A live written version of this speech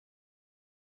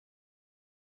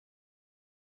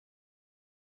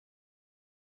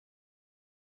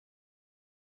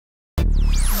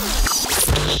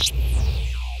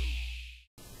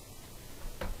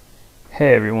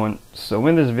Hey everyone, so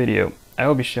in this video I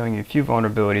will be showing you a few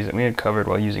vulnerabilities that we uncovered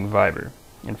while using Viber.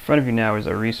 In front of you now is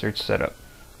our research setup.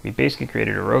 We basically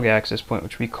created a rogue access point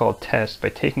which we called test by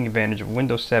taking advantage of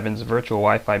Windows 7's virtual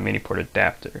Wi-Fi mini port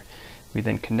adapter. We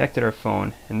then connected our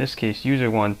phone, in this case user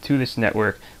 1, to this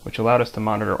network, which allowed us to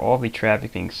monitor all the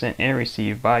traffic being sent and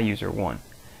received by user 1.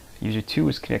 User 2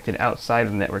 was connected outside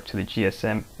of the network to the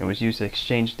GSM and was used to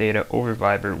exchange data over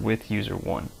Viber with user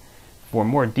 1. For a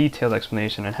more detailed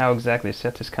explanation on how exactly to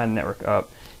set this kind of network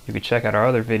up, you can check out our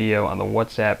other video on the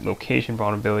WhatsApp location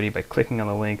vulnerability by clicking on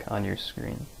the link on your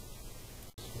screen.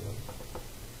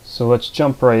 So let's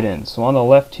jump right in. So on the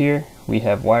left here we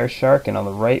have Wireshark and on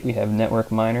the right we have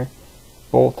Network Miner.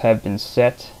 Both have been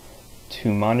set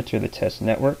to monitor the test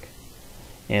network.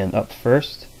 And up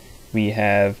first we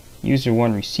have user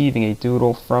 1 receiving a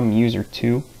doodle from user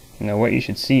 2. Now what you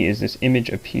should see is this image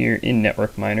appear in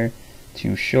Network Miner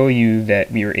to show you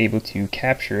that we were able to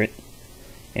capture it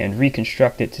and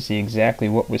reconstruct it to see exactly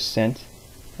what was sent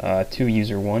to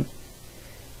user 1.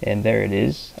 And there it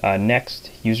is. Next,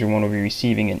 user 1 will be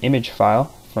receiving an image file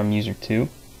from user 2.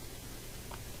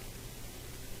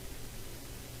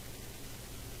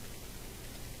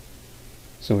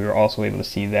 So we were also able to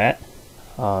see that.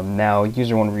 Now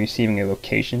user 1 will be receiving a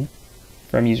location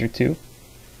from user 2.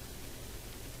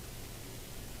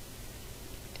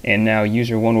 And now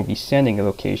user 1 will be sending a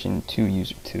location to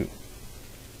user 2.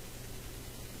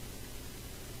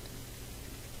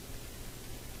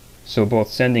 So both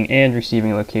sending and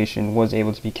receiving a location was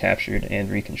able to be captured and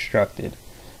reconstructed.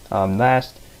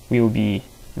 Last, we will be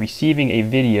receiving a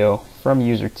video from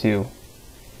user 2.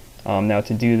 Now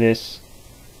to do this,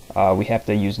 we have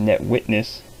to use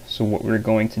NetWitness. So what we're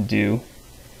going to do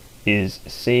is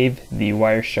save the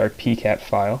Wireshark PCAP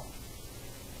file,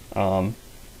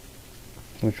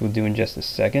 which we'll do in just a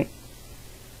second,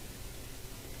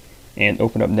 and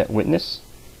open up NetWitness.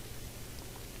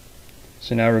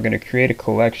 So now we're going to create a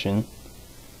collection,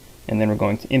 and then we're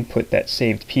going to input that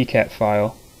saved PCAP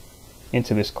file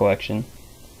into this collection.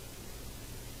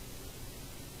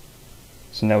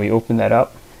 So now we open that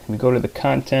up, we go to the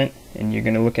content, and you're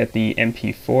going to look at the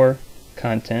MP4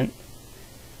 content.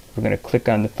 We're going to click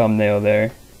on the thumbnail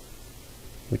there,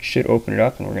 which should open it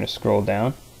up, and we're going to scroll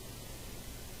down,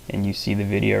 and you see the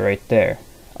video right there.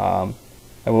 I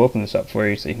will open this up for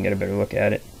you so you can get a better look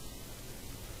at it.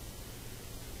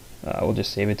 We'll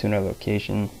just save it to another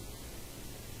location.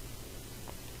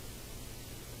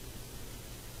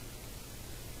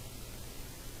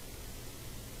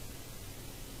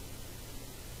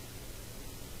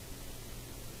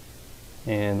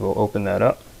 And we'll open that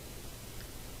up.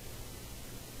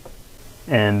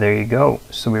 And there you go.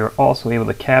 So we were also able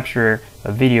to capture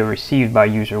a video received by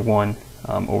user 1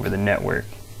 over the network.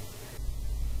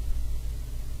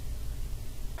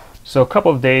 So a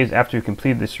couple of days after we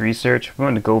completed this research, we're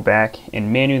going to go back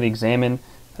and manually examine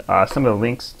some of the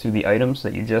links to the items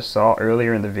that you just saw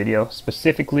earlier in the video,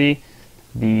 specifically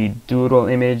the doodle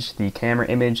image, the camera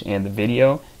image, and the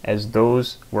video, as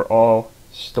those were all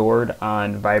stored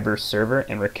on Viber's server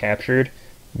and were captured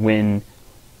when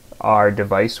our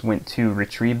device went to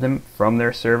retrieve them from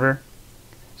their server.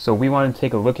 So we wanted to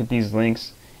take a look at these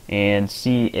links and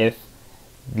see if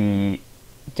the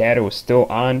data was still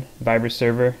on Viber's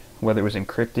server, whether it was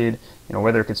encrypted,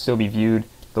 whether it could still be viewed,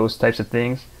 those types of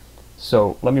things.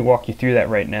 So let me walk you through that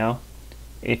right now.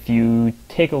 If you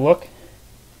take a look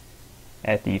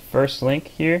at the first link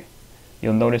here,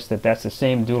 you'll notice that that's the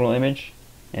same doodle image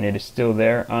and it is still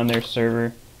there on their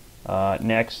server.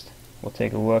 Next, we'll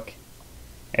take a look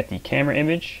at the camera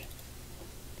image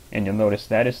and you'll notice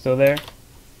that is still there.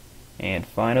 And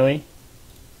finally,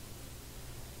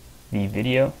 the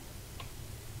video,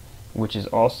 which is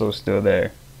also still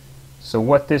there. So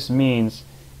what this means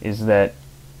is that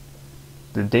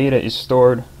the data is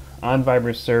stored on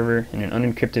Viber's server in an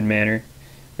unencrypted manner.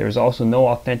 There is also no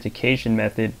authentication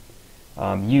method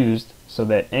used, so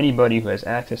that anybody who has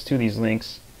access to these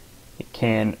links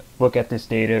can look at this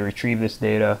data, retrieve this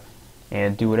data,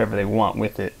 and do whatever they want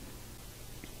with it.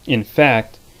 In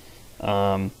fact, we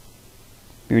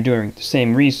were doing the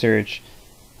same research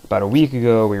about a week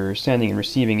ago. We were sending and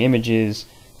receiving images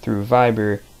through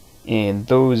Viber, and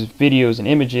those videos and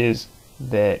images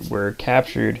that were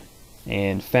captured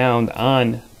and found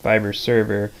on Viber's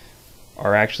server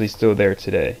are actually still there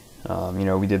today.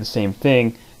 We did the same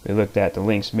thing. We looked at the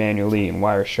links manually in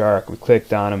Wireshark, we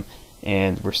clicked on them,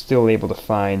 and we're still able to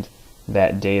find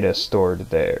that data stored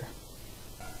there.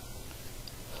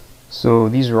 So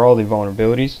these are all the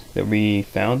vulnerabilities that we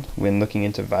found when looking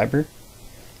into Viber,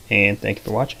 and thank you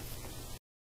for watching.